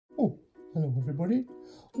Hello everybody,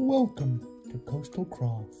 welcome to Coastal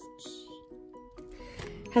Crafts.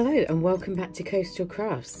 Hello and welcome back to Coastal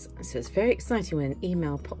Crafts. So it's very exciting when an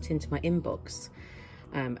email popped into my inbox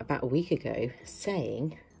about a week ago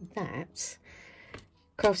saying that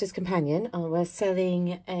Crafters Companion were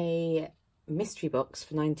selling a mystery box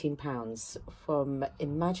for £19 from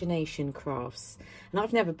Imagination Crafts. And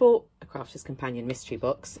I've never bought a Crafters Companion mystery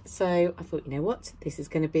box, so I thought, you know what, this is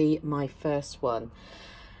going to be my first one.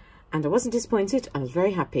 And I wasn't disappointed, I was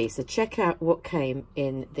very happy. So check out what came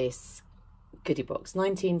in this goodie box,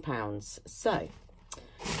 £19. So,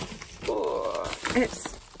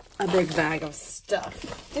 it's a big bag of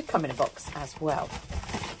stuff. It did come in a box as well.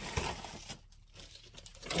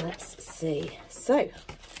 Let's see. So,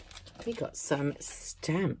 we got some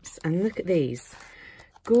stamps, and look at these.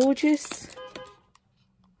 Gorgeous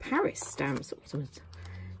Paris stamps. Oh, someone's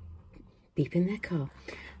beeping their car.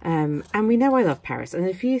 And we know I love Paris, and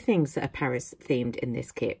a few things that are Paris themed in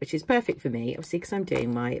this kit, which is perfect for me, obviously, because I'm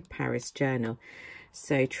doing my Paris journal.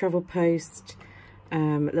 So travel post,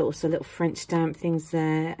 little French stamp things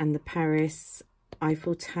there, and the Paris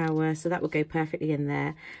Eiffel Tower, so that will go perfectly in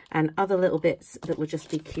there, and other little bits that will just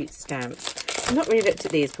be cute stamps. I've not really looked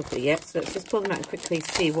at these properly yet, so let's just pull them out and quickly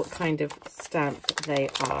see what kind of stamp they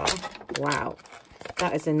are. Wow,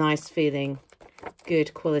 that is a nice feeling,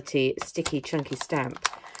 good quality, sticky, chunky stamp.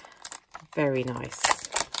 Very nice,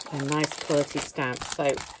 a nice quality stamp, so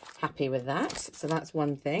happy with that. So that's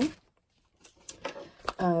one thing.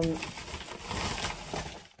 Then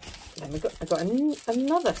I've got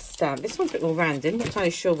another stamp. This one's a bit more random, not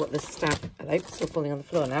entirely sure what the stamp, hello, still falling on the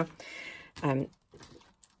floor now.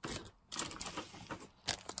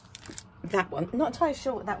 That one, not entirely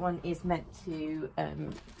sure what that one is meant to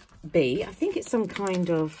be. I think it's some kind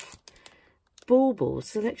of baubles,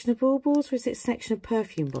 selection of baubles, or is it a selection of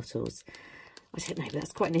perfume bottles? I don't know, but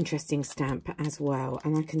that's quite an interesting stamp as well.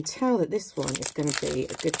 And I can tell that this one is going to be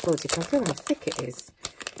a good quality. I can feel how thick it is.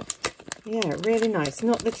 Yeah, really nice.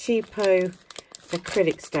 Not the cheapo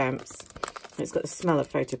acrylic stamps. It's got the smell of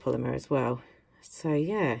photopolymer as well. So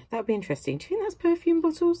yeah, that would be interesting. Do you think that's perfume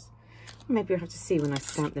bottles? Maybe we'll have to see when I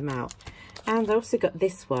stamp them out. And I also got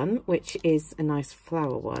this one, which is a nice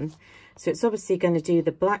flower one. So it's obviously going to do,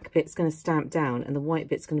 the black bit's going to stamp down and the white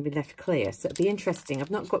bit's going to be left clear. So it'll be interesting.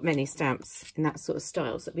 I've not got many stamps in that sort of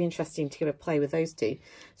style, so it'll be interesting to give a play with those two.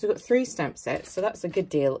 So we've got 3 stamp sets, so that's a good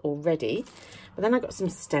deal already. But then I got some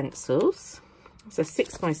stencils. So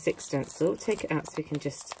 6x6 stencil. Take it out so we can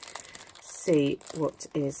just see what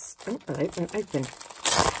is, oh, hello, don't open.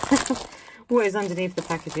 What is underneath the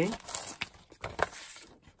packaging.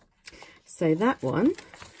 So that one,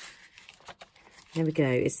 there we go,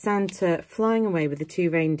 is Santa flying away with the 2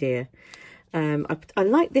 reindeer. I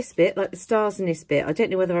like this bit, like the stars in this bit. I don't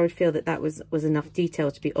know whether I would feel that that was enough detail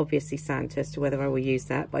to be obviously Santa, as to whether I will use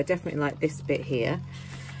that, but I definitely like this bit here.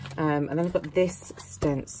 And then I've got this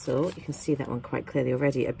stencil. You can see that one quite clearly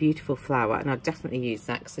already, a beautiful flower, and I'll definitely use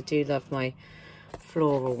that because I do love my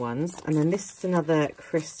floral ones. And then this is another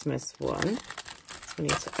Christmas one. I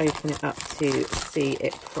need to open it up to see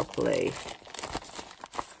it properly.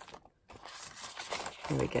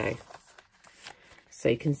 There we go. So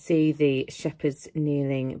you can see the shepherds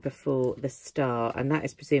kneeling before the star, and that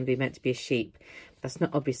is presumably meant to be a sheep. That's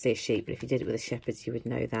not obviously a sheep, but if you did it with the shepherds, you would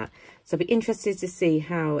know that. So I'll be interested to see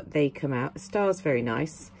how they come out. The star's very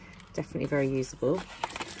nice, definitely very usable.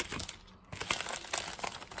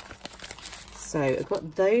 So I've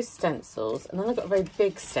got those stencils, and then I've got a very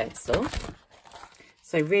big stencil.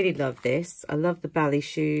 So I really love this. I love the ballet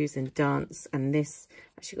shoes and dance, and this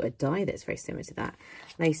actually got a die that's very similar to that.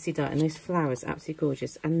 Lacy die, and those flowers, absolutely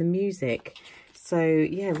gorgeous. And the music. So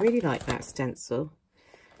yeah, really like that stencil.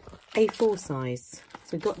 A4 size. So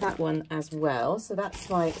we've got that one as well. So that's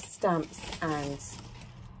my stamps and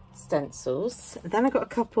stencils. Then I got a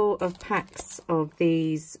couple of packs of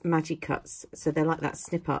these Magic Cuts. So they're like that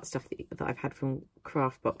snip art stuff that I've had from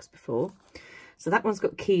Craft Box before. So that one's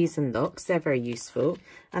got keys and locks. They're very useful.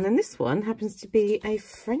 And then this one happens to be a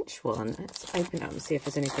French one. Let's open it up and see if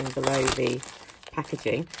there's anything below the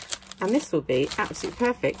packaging. And this will be absolutely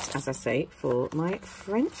perfect, as I say, for my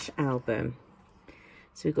French album.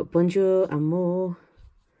 So we've got Bonjour, Amour,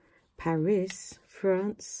 Paris,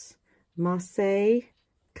 France, Marseille,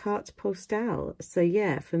 Carte Postale. So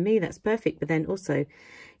yeah, for me, that's perfect. But then also,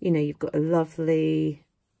 you know, you've got a lovely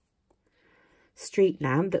street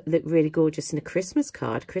lamp that look really gorgeous in a Christmas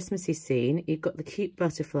card, Christmassy scene. You've got the cute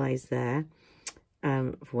butterflies there,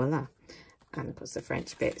 voila, and of course the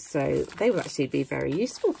French bit. So they will actually be very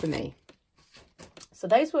useful for me. So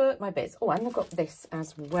those were my bits. Oh, and I got this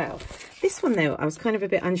as well. This one, though, I was kind of a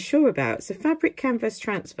bit unsure about. It's a fabric canvas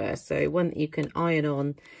transfer. So one that you can iron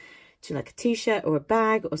on to like a t-shirt or a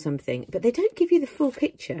bag or something. But they don't give you the full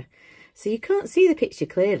picture. So you can't see the picture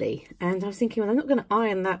clearly. And I was thinking, well, I'm not going to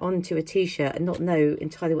iron that onto a t-shirt and not know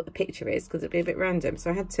entirely what the picture is because it'd be a bit random. So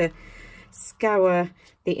I had to scour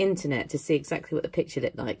the internet to see exactly what the picture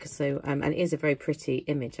looked like. So and it is a very pretty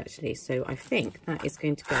image actually, so I think that is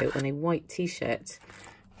going to go on a white t-shirt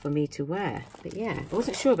for me to wear. But yeah, I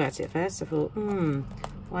wasn't sure about it at first. I thought,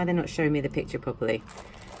 why are they not showing me the picture properly?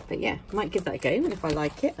 But yeah, might give that a go, and if I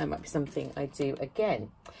like it, that might be something I do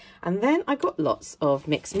again. And then I got lots of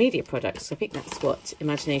mixed media products. I think that's what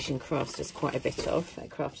Imagination Crafts does quite a bit of, at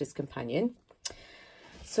Crafter's Companion.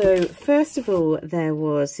 So first of all, there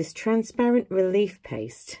was this transparent relief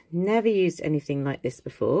paste. Never used anything like this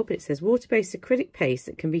before, but it says water-based acrylic paste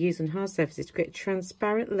that can be used on hard surfaces to create a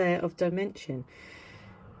transparent layer of dimension.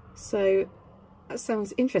 So that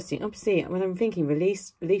sounds interesting. Obviously, when I'm thinking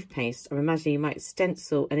relief paste, I'm imagining you might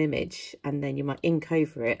stencil an image and then you might ink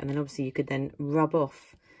over it. And then obviously you could then rub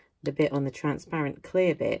off the bit on the transparent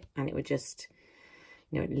clear bit and it would just,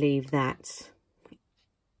 you know, leave that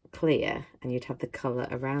clear and you'd have the colour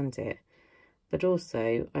around it. But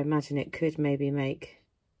also I imagine it could maybe make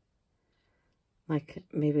like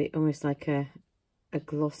maybe almost like a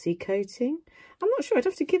glossy coating. I'm not sure. I'd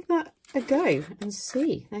have to give that a go and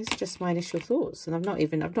see. Those are just my initial thoughts, and I've not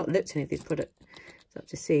looked at any of these products up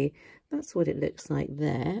to see. That's what it looks like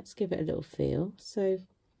there. Let's give it a little feel. So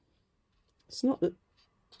it's not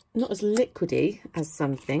as liquidy as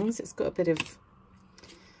some things. It's got a bit of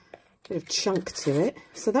chunk to it,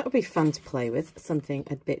 so that would be fun to play with, something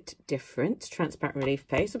a bit different. Transparent relief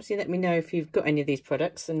paste. Obviously let me know if you've got any of these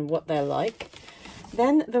products and what they're like.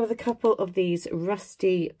 Then there were a couple of these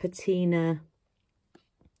rusty patina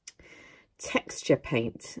texture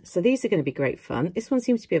paint, so these are going to be great fun. This one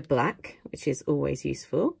seems to be a black, which is always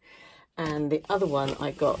useful, and the other one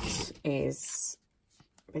I got is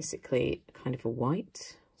basically kind of a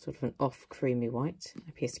white, sort of an off creamy white. It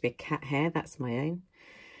appears to be a cat hair. That's my own.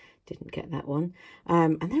 Didn't get that one.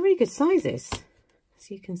 And they're really good sizes, as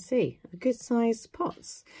you can see, good size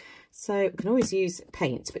pots. So we can always use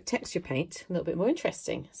paint, but texture paint a little bit more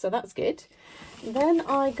interesting, so that's good. Then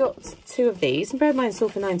I got two of these, and bear in mind it's all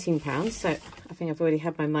for £19, so I think I've already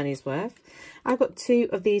had my money's worth. I got two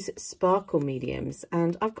of these sparkle mediums,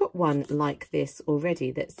 and I've got one like this already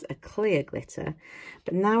that's a clear glitter,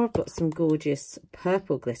 but now I've got some gorgeous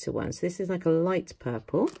purple glitter ones. So this is like a light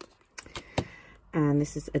purple, and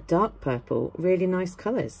this is a dark purple. Really nice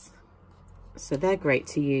colours, so they're great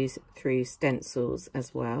to use through stencils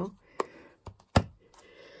as well.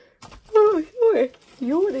 Oh,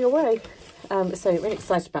 yawning away. So really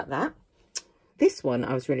excited about that. This one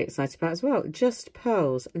I was really excited about as well. Just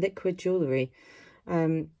Pearls liquid jewellery.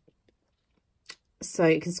 So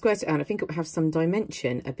you can squirt it out. I think it will have some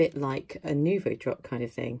dimension, a bit like a Nouveau Drop kind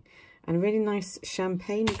of thing, and a really nice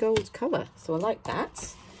champagne gold colour. So I like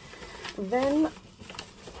that. Then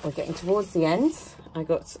we're getting towards the end. I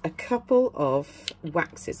got a couple of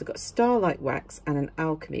waxes. I've got Starlight wax and an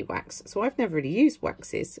Alchemy wax. So I've never really used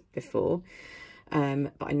waxes before,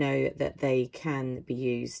 but I know that they can be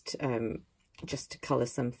used just to colour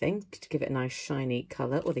something, to give it a nice shiny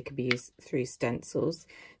colour, or they could be used through stencils.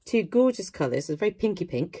 Two gorgeous colours. It's very pinky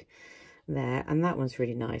pink there, and that one's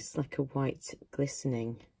really nice, like a white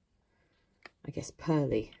glistening, I guess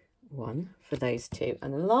pearly one for those two.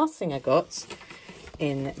 And the last thing I got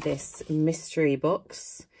in this mystery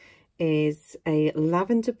box is a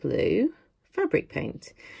lavender blue fabric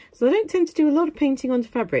paint. So I don't tend to do a lot of painting onto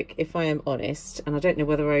fabric, if I am honest, and I don't know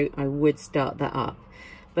whether I would start that up,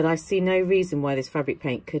 but I see no reason why this fabric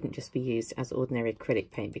paint couldn't just be used as ordinary acrylic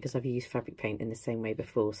paint, because I've used fabric paint in the same way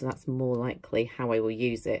before, so that's more likely how I will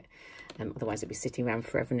use it. Otherwise it'd be sitting around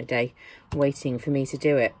forever and a day waiting for me to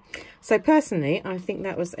do it. So personally, I think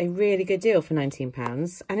that was a really good deal for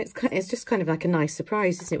 £19, and it's just kind of like a nice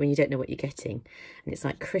surprise, isn't it, when you don't know what you're getting, and it's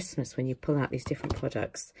like Christmas when you pull out these different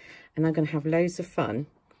products. And I'm going to have loads of fun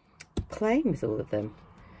playing with all of them.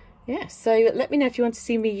 Yeah, so let me know if you want to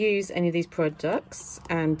see me use any of these products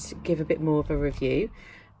and give a bit more of a review,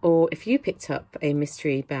 or if you picked up a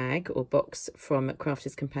mystery bag or box from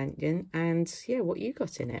Crafter's Companion, and yeah, what you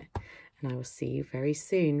got in it. And I will see you very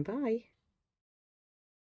soon. Bye.